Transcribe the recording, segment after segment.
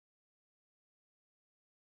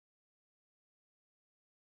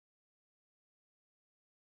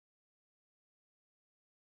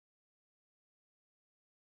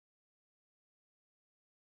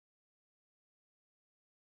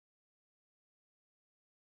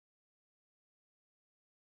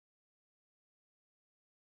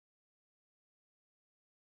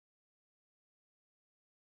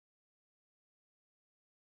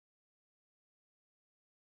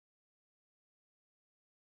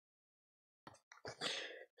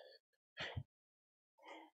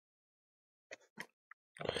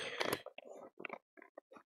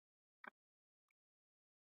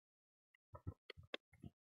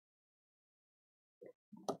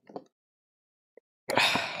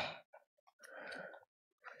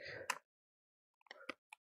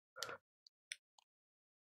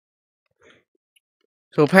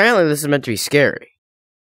So apparently this is meant to be scary.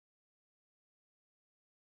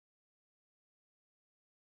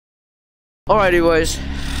 Alrighty boys,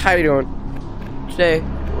 how you doing? Today,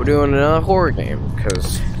 we're doing another horror game,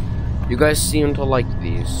 because you guys seem to like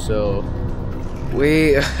these, so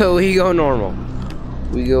we go normal.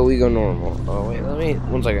 We go normal. Oh wait,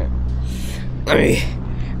 one second. Let me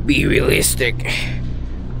be realistic.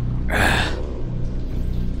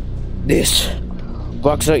 This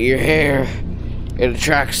bucks out your hair. It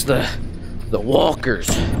attracts the walkers.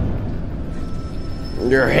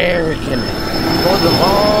 Your hair can hold them.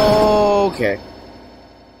 Oh, okay.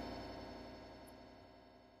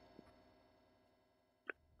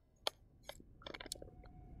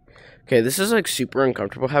 Okay, this is like super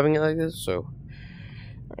uncomfortable having it like this, so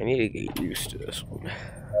I need to get used to this one.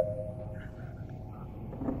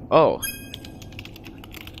 Oh.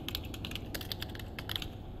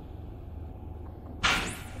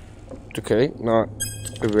 Okay, not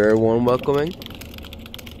very warm welcoming.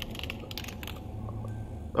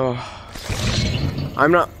 Oh.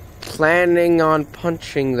 I'm not planning on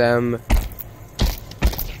punching them.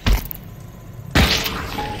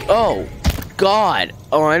 Oh, God.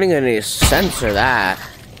 Oh, I think I need to censor that.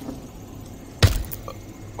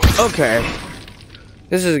 Okay.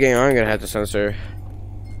 This is a game I'm gonna have to censor.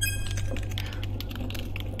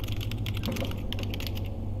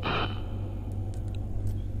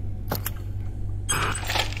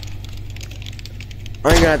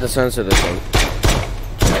 I'm gonna have to censor this one.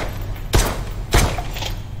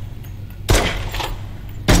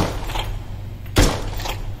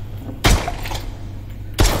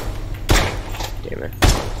 Damn it.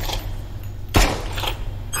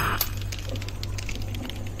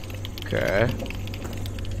 Okay.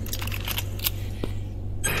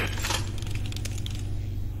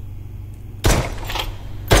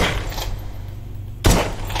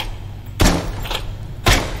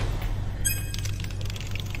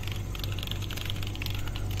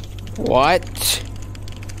 What?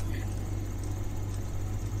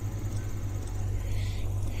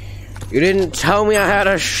 You didn't tell me I had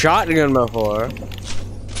a shotgun before.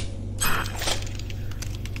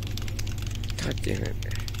 God damn it.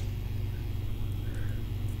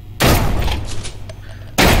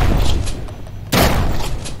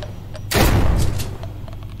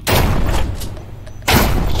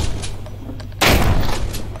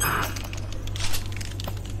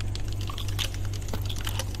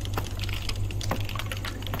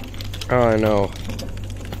 Oh, I know.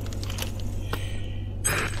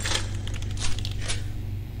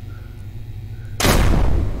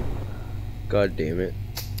 God damn it.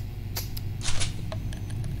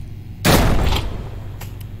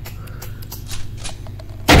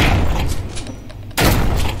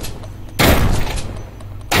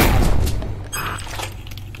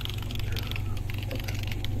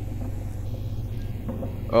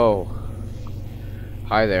 Oh.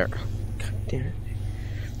 Hi there. God damn it.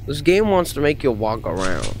 This game wants to make you walk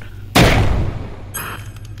around.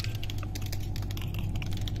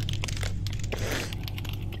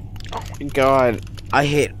 Oh my God. I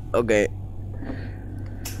hate. Okay.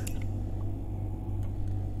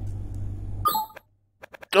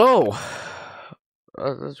 Oh!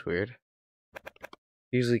 Oh, that's weird.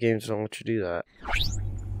 Usually games don't let you do that.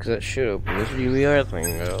 Because that should open this VR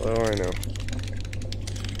thing. Oh, I know.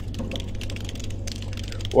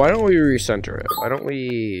 Why don't we recenter it? Why don't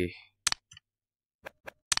we...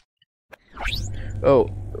 Oh,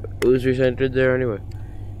 it was recentered there anyway.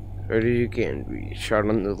 Ready you can be shot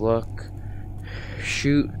on the lock.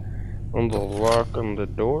 Shoot on the lock on the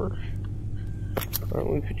door. Why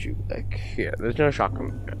don't we put you back here? There's no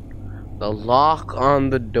shotgun. The lock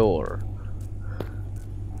on the door.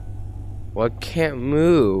 Well, I can't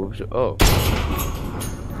move. So, oh.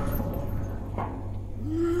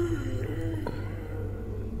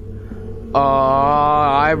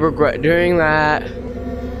 I regret doing that.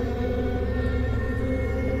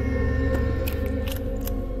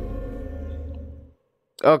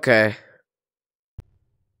 Okay.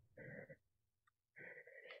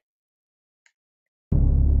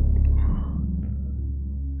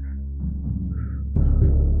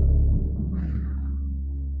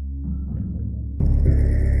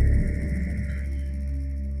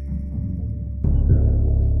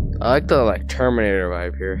 I like the Terminator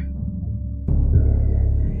vibe here.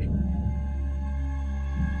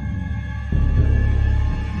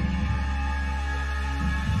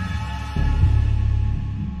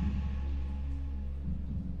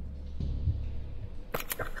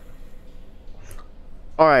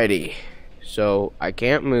 Alrighty, so I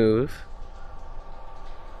can't move.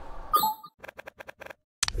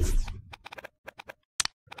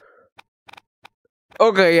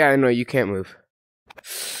 Okay, yeah, I know, you can't move.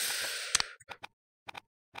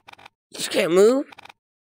 You just can't move?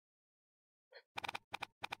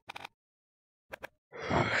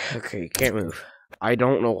 Okay, you can't move. I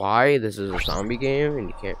don't know why. This is a zombie game and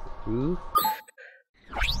you can't move.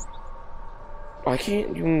 Why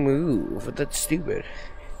can't you move? That's stupid.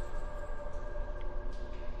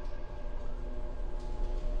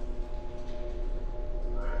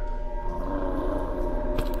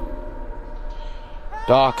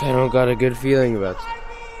 Doc, I don't got a good feeling about this.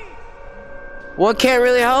 Well, I can't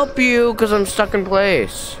really help you because I'm stuck in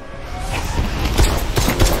place.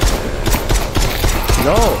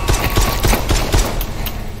 No.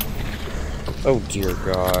 Oh dear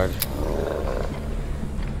God.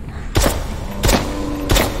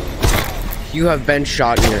 You have been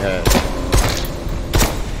shot in your head.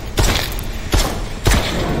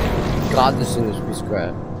 God, this thing is a piece of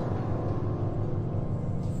crap.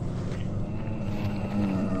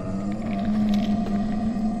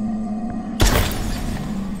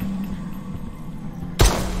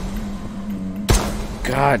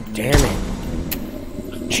 God damn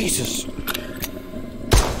it. Jesus.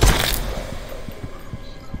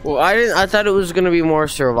 Well, I thought it was gonna be more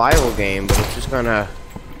survival game, but it's just kinda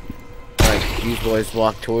like these boys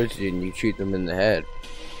walk towards you and you shoot them in the head.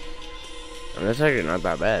 And that's actually not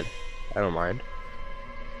that bad. I don't mind.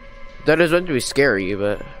 That is meant to be scary,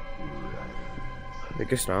 but I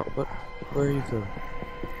guess not. What? Where are you going?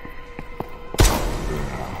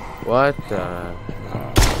 What the?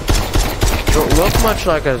 Don't look much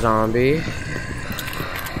like a zombie.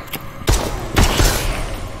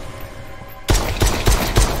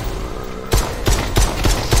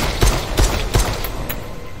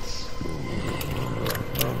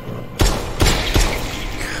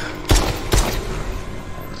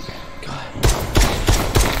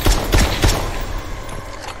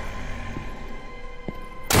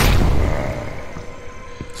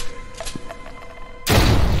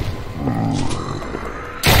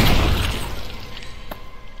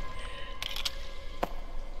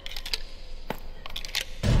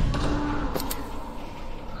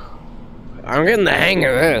 I'm getting the hang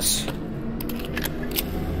of this.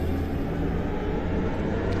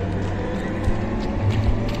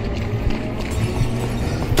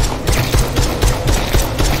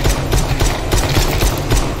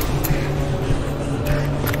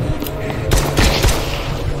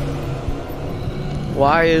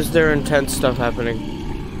 Why is there intense stuff happening?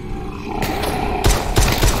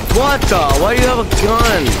 What the? Why do you have a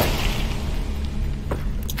gun?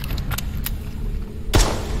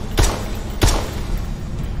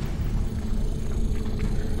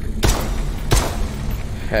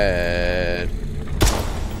 Head.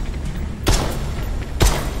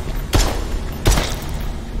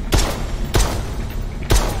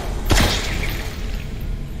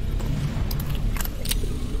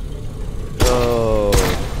 Oh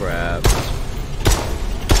crap.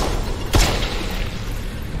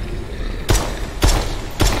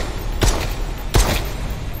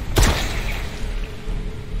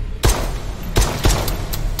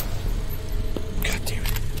 God damn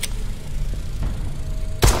it.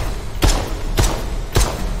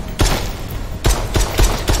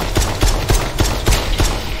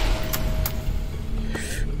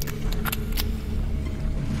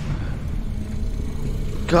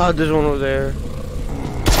 God, there's one over there.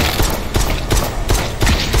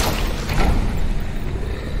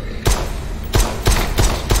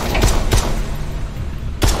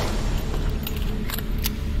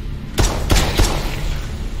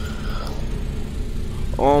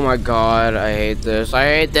 Oh my God, I hate this. I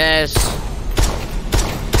hate this.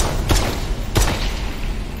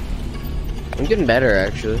 I'm getting better,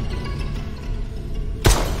 actually.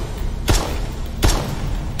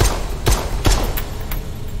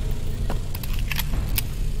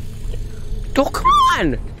 Oh, come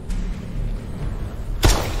on!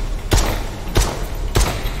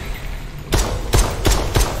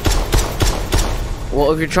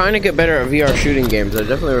 Well, if you're trying to get better at VR shooting games, I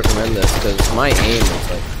definitely recommend this, because my aim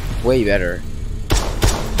is, like, way better.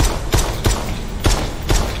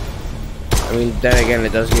 I mean, then again,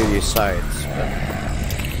 it does give you sights, but...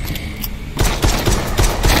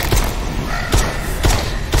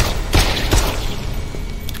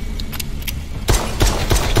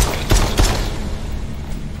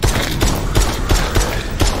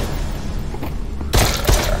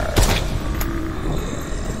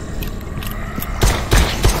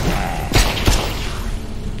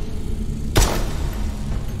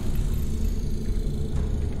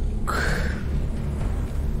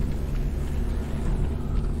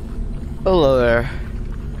 Hello there.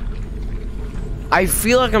 I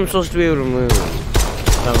feel like I'm supposed to be able to move.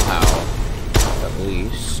 Somehow. At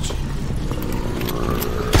least.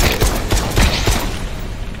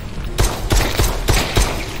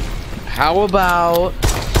 How about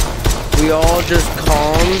we all just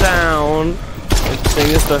calm down and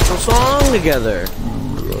sing a special song together?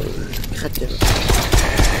 God damn it.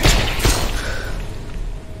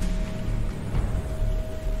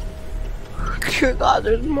 Dear God,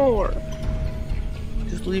 there's more.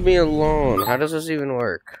 Just leave me alone. How does this even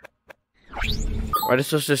work? Am I just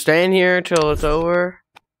supposed to stand here until it's over?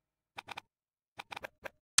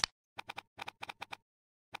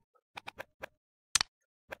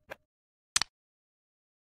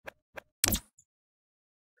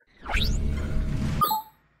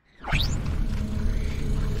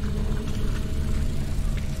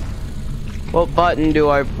 What button do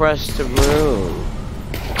I press to move?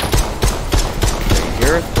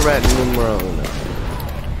 You're threat numero uno.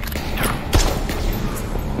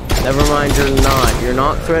 Never mind, you're not. You're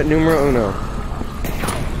not threat numero uno.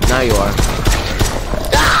 Now you are.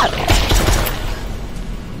 Ah!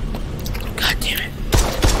 God damn it.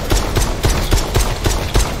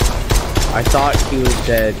 I thought he was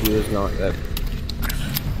dead. He was not dead.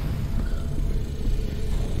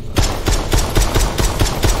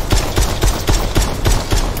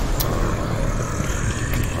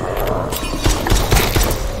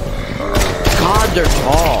 God, they're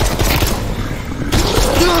tall.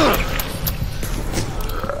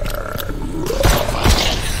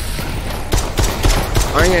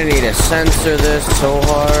 I'm gonna need to censor this so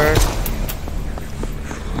hard.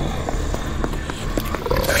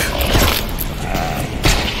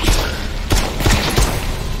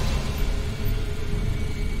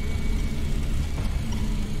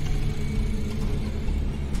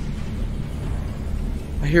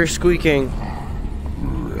 I hear squeaking.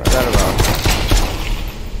 What's that about?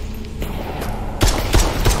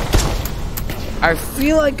 I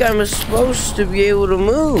feel like I'm supposed to be able to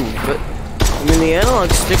move, but I mean the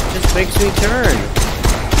analog stick just makes me turn.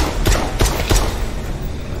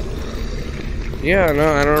 Yeah,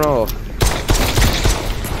 no, I don't know.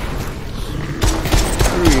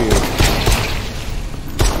 Screw you.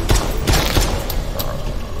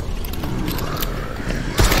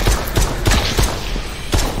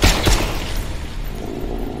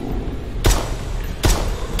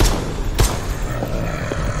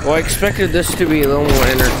 Well, I expected this to be a little more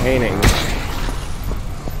entertaining.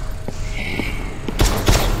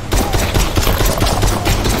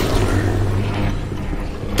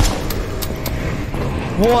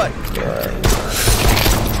 What?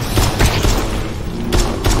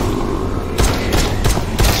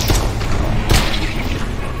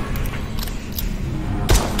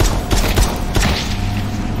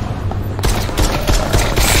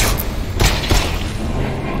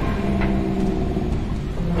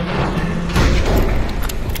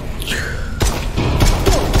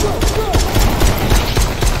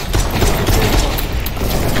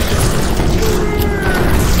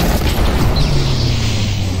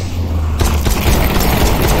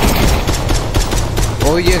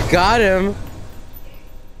 Oh, you got him.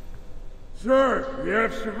 Sir, we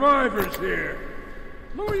have survivors here.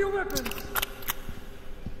 Lower your weapons.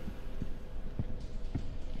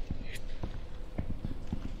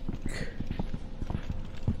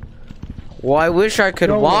 Well, I wish I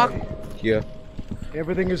could walk. Yeah.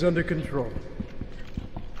 Everything is under control.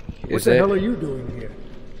 What Is the it? hell are you doing here?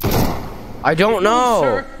 I don't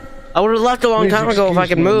know. I would have left a long time ago if I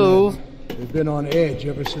could move. We've been on edge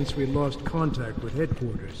ever since we lost contact with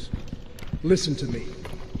headquarters. Listen to me.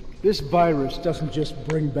 This virus doesn't just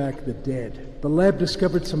bring back the dead. The lab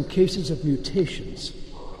discovered some cases of mutations.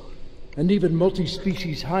 And even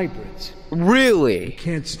multi-species hybrids. Really?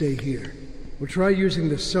 Can't stay here. We'll try using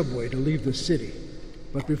the subway to leave the city.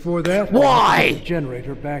 But before that, Why? we'll get the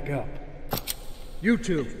generator back up. You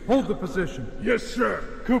two, hold the position. Yes, sir.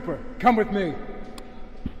 Cooper, come with me.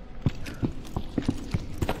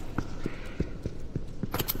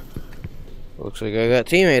 Looks like I got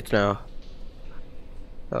teammates now.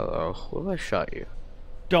 Uh-oh, what if I shot you?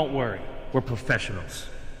 Don't worry, we're professionals.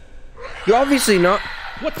 You're obviously not.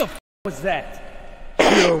 What the f was that?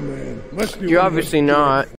 Yo, man. Must be You're one of obviously those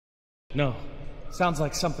not. dead. No, sounds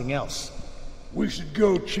like something else. We should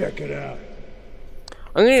go check it out.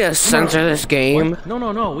 I'm gonna need to censor this game. What?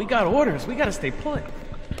 No, we got orders. We gotta stay put.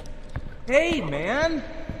 Hey, man!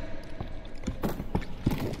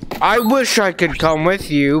 I wish I could come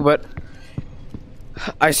with you, but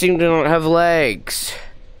I seem to not have legs.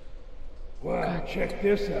 Wow, check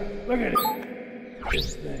this out. Look at it.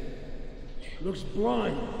 This thing. Looks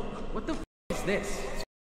blind. What the f is this?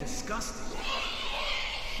 It's disgusting.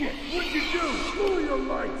 Shit, what did you do? Lower your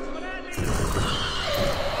lights.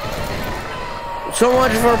 So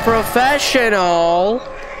much for professional.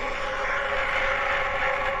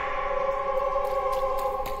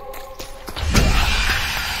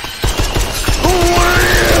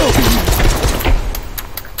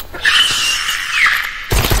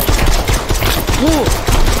 Whoa.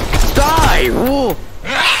 Die! Whoa.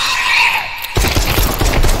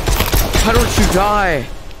 How don't you die?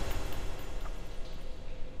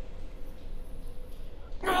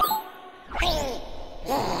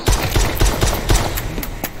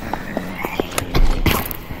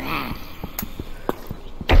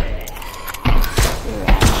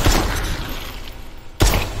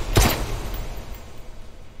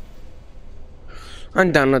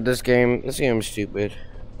 I'm done with this game. This game is stupid.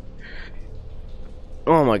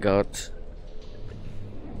 Oh my god.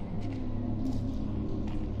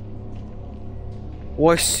 Oh,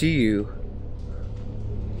 I see you.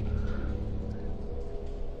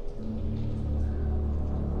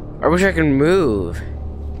 I wish I could move.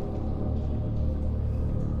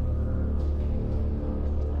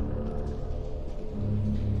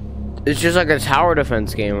 It's just like a tower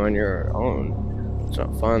defense game on your own. It's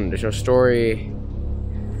not fun. There's no story.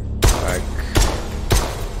 Like,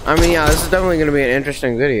 I mean, yeah, this is definitely gonna be an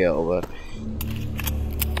interesting video, but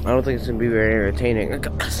I don't think it's gonna be very entertaining.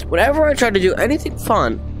 Whenever I try to do anything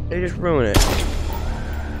fun, they just ruin it.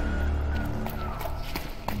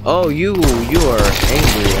 Oh, you are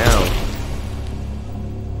angry now.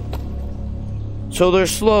 So they're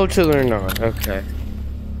slow till they're not. Okay.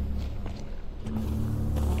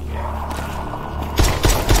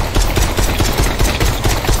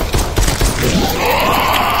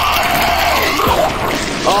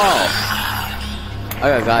 Oh!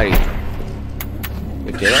 I got you.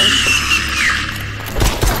 Wait, did I?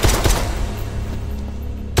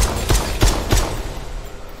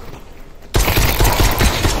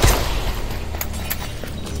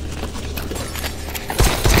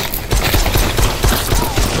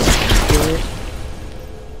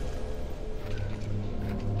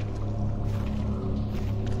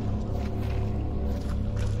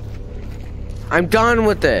 I'm done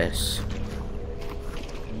with this.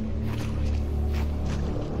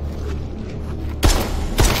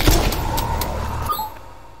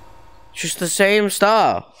 Just the same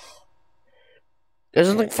stuff. There's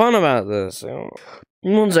nothing fun about this.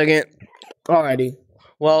 One second. Alrighty.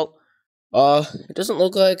 Well, it doesn't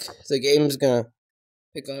look like the game's gonna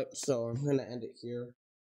pick up, so I'm gonna end it here.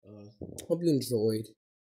 Hope you enjoyed.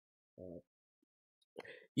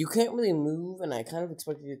 You can't really move, and I kind of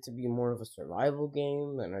expected it to be more of a survival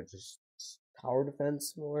game than a just tower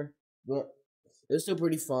defense more. But it's still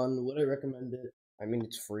pretty fun. Would I recommend it? I mean,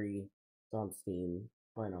 it's free. It's on Steam.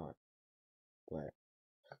 Why not? But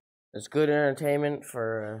it's good entertainment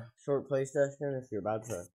for a short play session. If you're about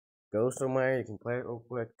to go somewhere, you can play it real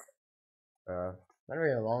quick. Not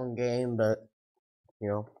really a long game, but you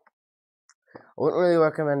know, I wouldn't really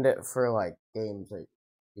recommend it for like games like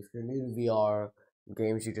if you're new to VR,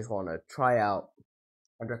 games you just want to try out.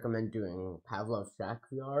 I'd recommend doing Pavlov's Shack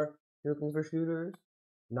VR if you're looking for shooters,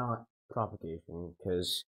 not Propagation,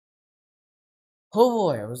 because oh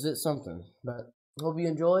boy, was it something. But hope you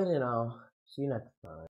enjoyed, and I'll see you next time.